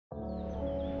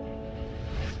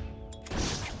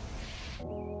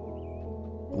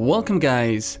Welcome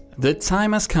guys! The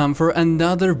time has come for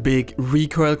another big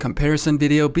recoil comparison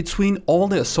video between all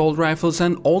the assault rifles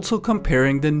and also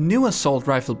comparing the new assault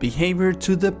rifle behavior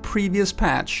to the previous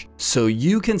patch, so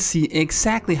you can see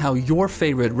exactly how your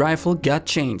favorite rifle got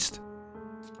changed.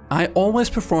 I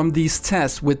always perform these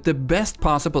tests with the best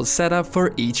possible setup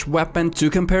for each weapon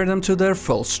to compare them to their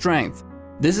full strength.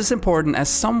 This is important as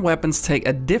some weapons take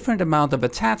a different amount of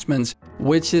attachments,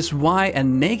 which is why a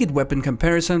naked weapon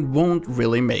comparison won't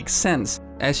really make sense,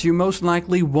 as you most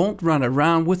likely won't run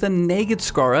around with a naked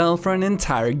SCAR-L for an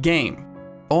entire game.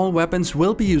 All weapons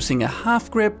will be using a half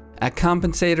grip, a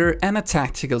compensator and a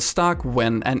tactical stock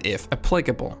when and if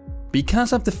applicable.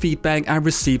 Because of the feedback I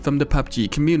received from the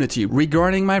PUBG community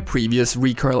regarding my previous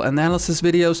recoil analysis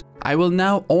videos, I will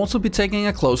now also be taking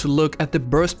a closer look at the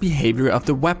burst behavior of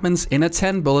the weapons in a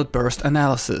 10 bullet burst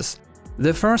analysis.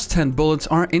 The first 10 bullets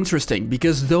are interesting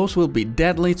because those will be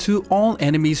deadly to all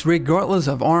enemies regardless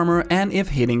of armor and if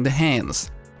hitting the hands.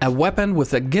 A weapon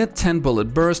with a good 10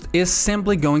 bullet burst is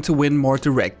simply going to win more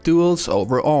direct duels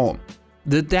overall.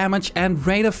 The damage and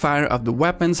rate of fire of the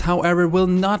weapons, however, will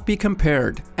not be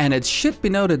compared, and it should be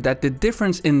noted that the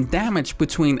difference in damage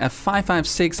between a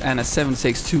 5.56 and a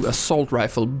 7.62 assault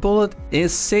rifle bullet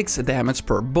is 6 damage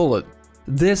per bullet.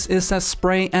 This is a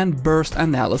spray and burst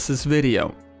analysis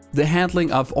video. The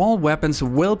handling of all weapons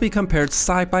will be compared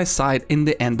side by side in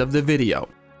the end of the video.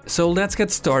 So let's get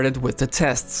started with the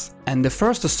tests. And the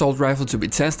first assault rifle to be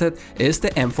tested is the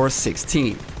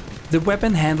M416. The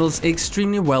weapon handles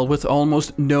extremely well with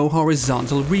almost no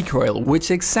horizontal recoil,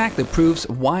 which exactly proves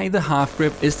why the half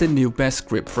grip is the new best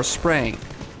grip for spraying.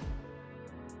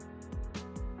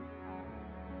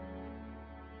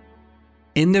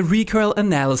 In the recoil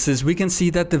analysis, we can see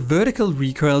that the vertical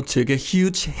recoil took a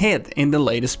huge hit in the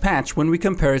latest patch when we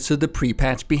compare it to the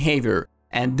pre-patch behavior,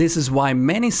 and this is why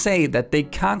many say that they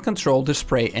can't control the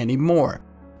spray anymore.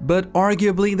 But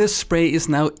arguably the spray is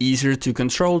now easier to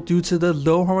control due to the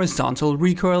low horizontal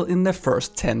recoil in the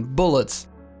first 10 bullets.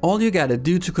 All you gotta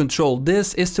do to control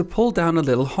this is to pull down a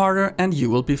little harder and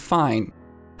you will be fine.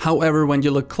 However, when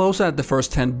you look closer at the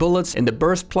first 10 bullets in the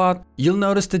burst plot, you'll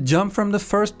notice the jump from the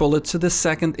first bullet to the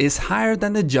second is higher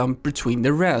than the jump between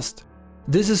the rest.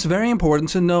 This is very important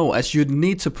to know, as you'd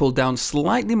need to pull down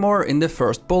slightly more in the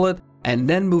first bullet and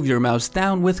then move your mouse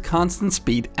down with constant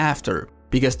speed after,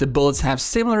 because the bullets have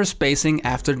similar spacing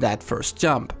after that first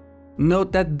jump.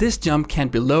 Note that this jump can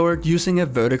be lowered using a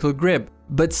vertical grip,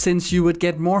 but since you would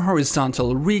get more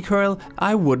horizontal recoil,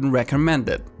 I wouldn't recommend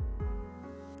it.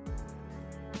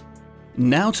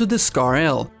 Now to the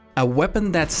SCAR-L, a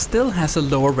weapon that still has a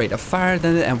lower rate of fire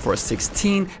than the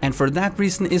M416 and for that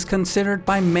reason is considered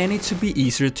by many to be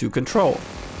easier to control.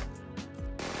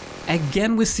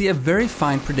 Again, we see a very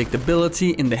fine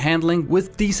predictability in the handling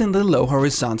with decently low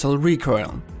horizontal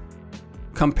recoil.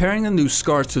 Comparing the new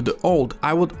SCAR to the old,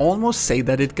 I would almost say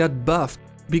that it got buffed,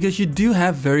 because you do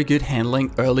have very good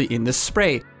handling early in the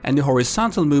spray, and the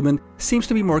horizontal movement seems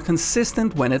to be more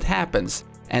consistent when it happens,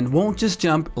 and won't just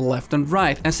jump left and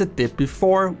right as it did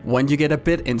before when you get a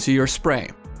bit into your spray.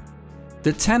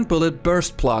 The 10 bullet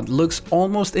burst plot looks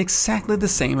almost exactly the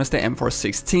same as the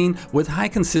M416 with high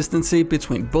consistency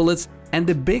between bullets and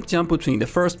the big jump between the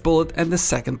first bullet and the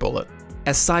second bullet.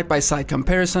 A side-by-side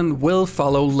comparison will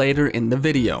follow later in the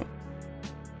video.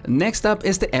 Next up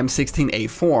is the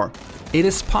M16A4. It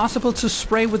is possible to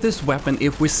spray with this weapon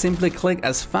if we simply click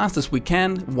as fast as we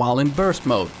can while in burst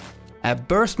mode. A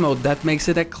burst mode that makes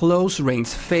it a close range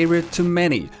favorite to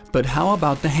many, but how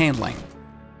about the handling?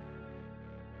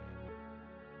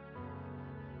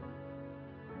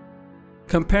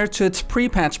 Compared to its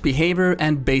pre-patch behavior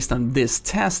and based on this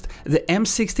test, the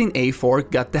M16A4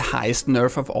 got the highest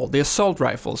nerf of all the assault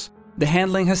rifles. The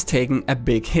handling has taken a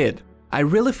big hit. I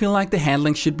really feel like the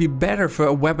handling should be better for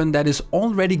a weapon that is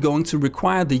already going to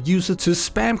require the user to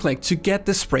spam click to get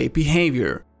the spray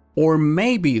behavior. Or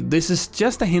maybe this is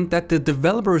just a hint that the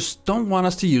developers don't want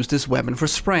us to use this weapon for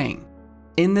spraying.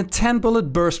 In the 10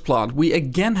 bullet burst plot, we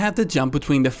again have the jump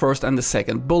between the first and the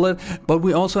second bullet, but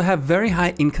we also have very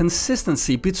high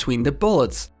inconsistency between the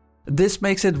bullets. This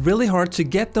makes it really hard to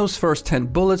get those first 10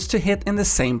 bullets to hit in the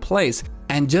same place,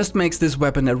 and just makes this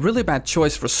weapon a really bad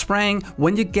choice for spraying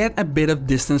when you get a bit of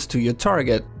distance to your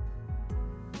target.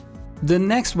 The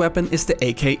next weapon is the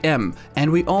AKM,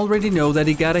 and we already know that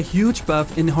it got a huge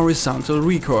buff in horizontal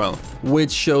recoil,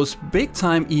 which shows big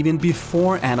time even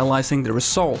before analyzing the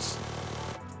results.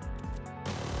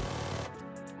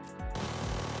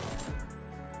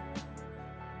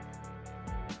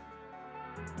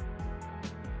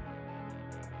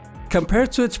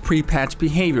 Compared to its pre-patch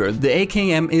behavior, the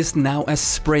AKM is now a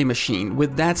spray machine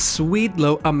with that sweet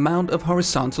low amount of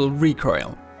horizontal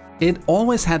recoil. It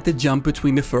always had the jump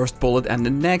between the first bullet and the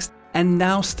next, and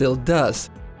now still does,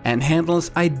 and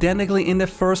handles identically in the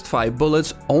first 5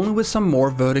 bullets, only with some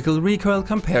more vertical recoil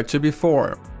compared to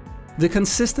before. The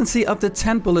consistency of the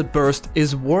 10-bullet burst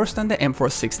is worse than the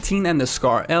M416 and the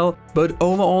SCAR L, but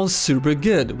overall super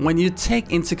good when you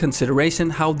take into consideration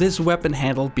how this weapon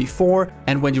handled before,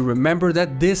 and when you remember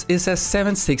that this is a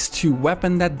 7.62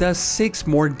 weapon that does 6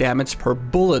 more damage per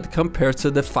bullet compared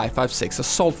to the 5.56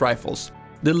 assault rifles.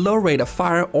 The low rate of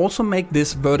fire also make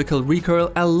this vertical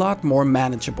recoil a lot more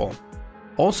manageable.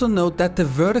 Also note that the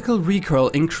vertical recoil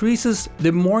increases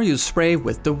the more you spray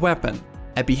with the weapon,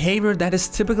 a behavior that is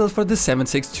typical for the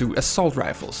 7.62 assault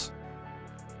rifles.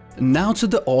 Now to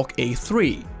the AUK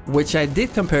A3, which I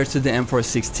did compare to the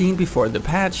M416 before the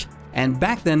patch, and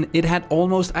back then it had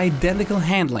almost identical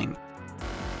handling.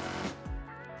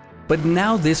 But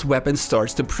now this weapon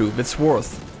starts to prove its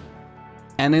worth.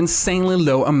 An insanely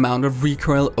low amount of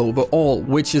recoil overall,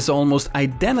 which is almost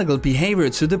identical behavior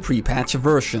to the pre-patch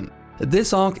version.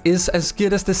 This AUK is as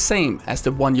good as the same as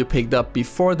the one you picked up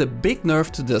before the big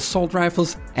nerf to the assault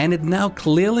rifles, and it now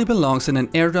clearly belongs in an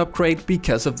airdrop crate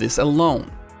because of this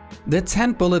alone. The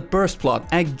 10-bullet burst plot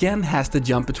again has the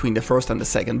jump between the first and the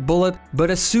second bullet,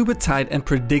 but a super tight and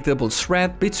predictable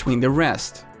spread between the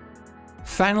rest.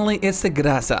 Finally, it's the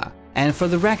Grasa, and for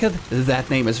the record, that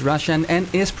name is Russian and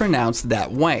is pronounced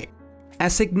that way. A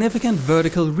significant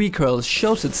vertical recoil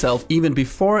shows itself even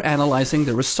before analyzing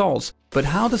the results, but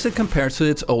how does it compare to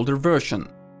its older version?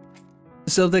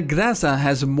 So the Grasa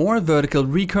has more vertical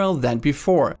recoil than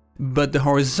before, but the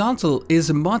horizontal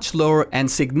is much lower and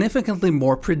significantly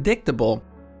more predictable.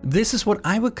 This is what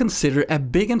I would consider a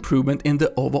big improvement in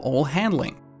the overall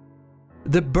handling.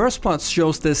 The burst plot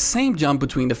shows the same jump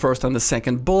between the first and the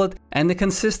second bullet, and the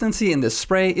consistency in the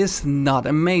spray is not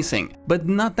amazing, but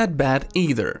not that bad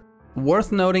either.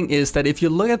 Worth noting is that if you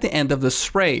look at the end of the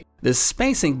spray, the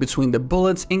spacing between the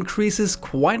bullets increases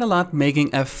quite a lot,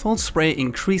 making a full spray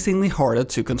increasingly harder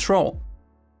to control.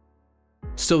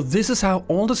 So this is how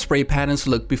all the spray patterns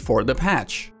look before the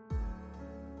patch.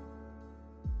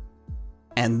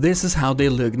 And this is how they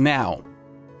look now.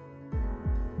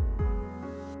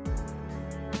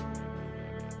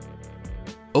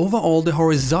 Overall, the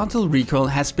horizontal recoil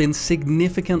has been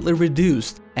significantly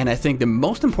reduced, and I think the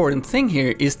most important thing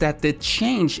here is that the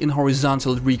change in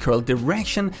horizontal recoil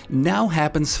direction now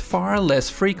happens far less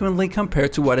frequently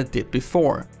compared to what it did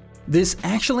before. This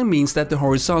actually means that the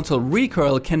horizontal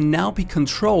recoil can now be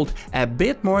controlled a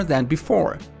bit more than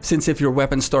before, since if your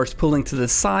weapon starts pulling to the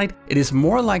side, it is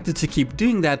more likely to keep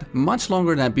doing that much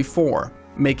longer than before,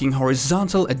 making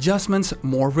horizontal adjustments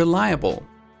more reliable.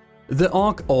 The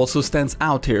AUK also stands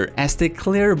out here as the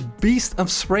clear beast of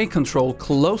spray control,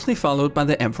 closely followed by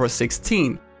the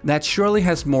M416, that surely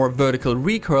has more vertical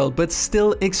recoil but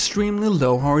still extremely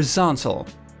low horizontal.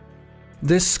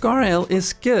 The SCAR L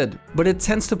is good, but it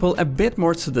tends to pull a bit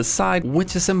more to the side,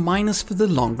 which is a minus for the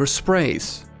longer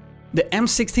sprays. The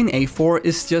M16A4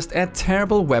 is just a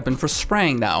terrible weapon for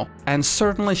spraying now, and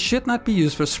certainly should not be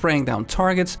used for spraying down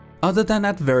targets other than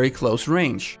at very close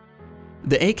range.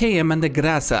 The AKM and the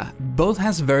Grasa both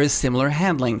has very similar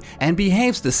handling and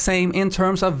behaves the same in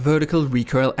terms of vertical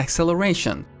recoil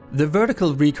acceleration. The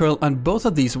vertical recoil on both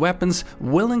of these weapons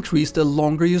will increase the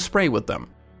longer you spray with them.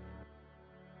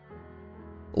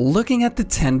 Looking at the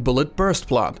 10-bullet burst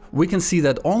plot, we can see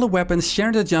that all the weapons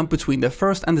share the jump between the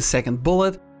first and the second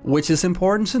bullet, which is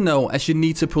important to know as you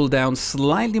need to pull down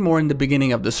slightly more in the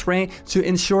beginning of the spray to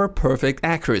ensure perfect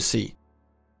accuracy.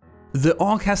 The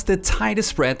AUK has the tightest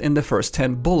spread in the first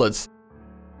 10 bullets.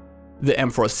 The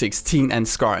M416 and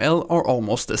SCAR L are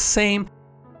almost the same,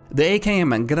 the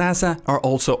AKM and Grasa are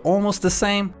also almost the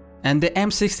same, and the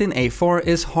M16A4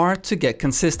 is hard to get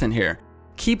consistent here.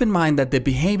 Keep in mind that the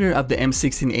behavior of the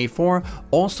M16A4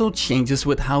 also changes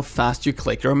with how fast you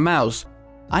click your mouse.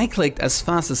 I clicked as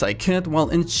fast as I could while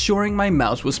ensuring my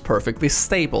mouse was perfectly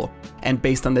stable, and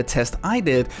based on the test I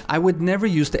did, I would never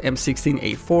use the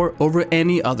M16A4 over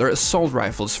any other assault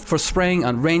rifles for spraying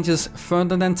on ranges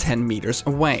further than 10 meters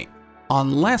away.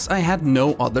 Unless I had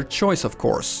no other choice, of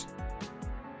course.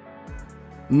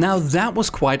 Now that was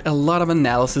quite a lot of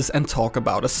analysis and talk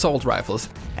about assault rifles,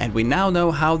 and we now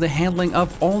know how the handling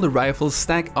of all the rifles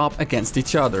stack up against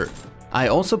each other. I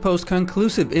also post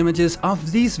conclusive images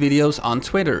of these videos on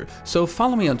Twitter, so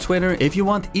follow me on Twitter if you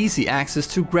want easy access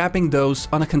to grabbing those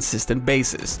on a consistent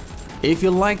basis. If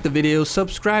you liked the video,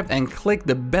 subscribe and click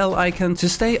the bell icon to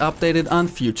stay updated on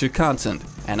future content,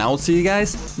 and I will see you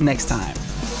guys next time.